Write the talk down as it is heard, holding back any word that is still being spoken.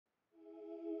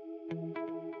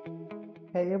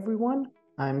Hey everyone,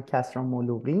 I'm Kasra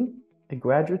Moolooghy, a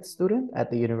graduate student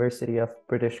at the University of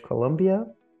British Columbia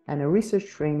and a research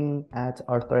trainee at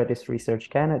Arthritis Research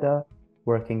Canada,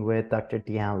 working with Dr.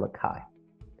 Diane Lacaille.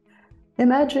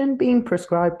 Imagine being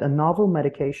prescribed a novel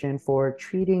medication for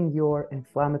treating your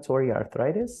inflammatory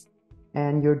arthritis,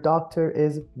 and your doctor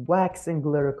is waxing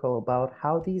lyrical about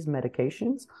how these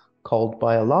medications, called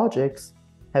biologics,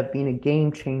 have been a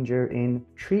game changer in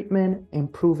treatment,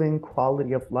 improving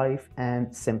quality of life,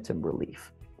 and symptom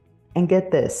relief. And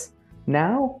get this,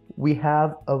 now we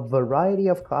have a variety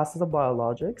of classes of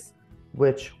biologics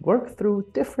which work through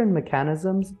different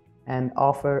mechanisms and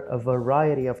offer a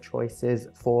variety of choices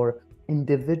for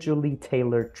individually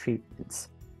tailored treatments.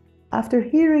 After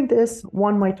hearing this,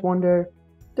 one might wonder,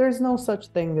 there's no such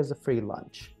thing as a free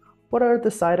lunch. What are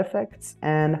the side effects,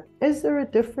 and is there a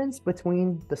difference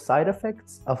between the side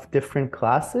effects of different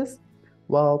classes?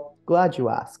 Well, glad you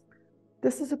asked.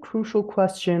 This is a crucial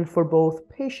question for both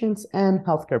patients and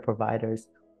healthcare providers,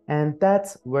 and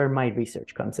that's where my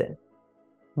research comes in.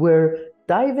 We're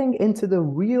diving into the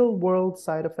real-world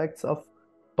side effects of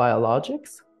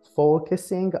biologics,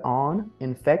 focusing on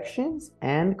infections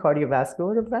and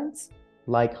cardiovascular events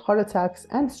like heart attacks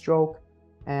and stroke,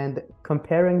 and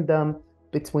comparing them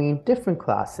between different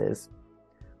classes.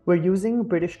 We're using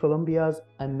British Columbia's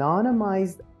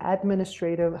anonymized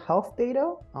administrative health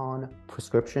data on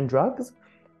prescription drugs,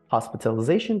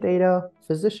 hospitalization data,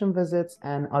 physician visits,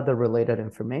 and other related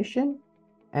information,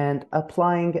 and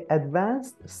applying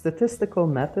advanced statistical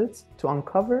methods to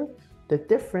uncover the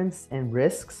difference in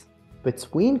risks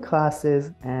between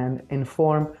classes and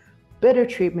inform better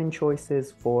treatment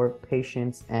choices for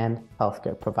patients and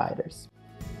healthcare providers.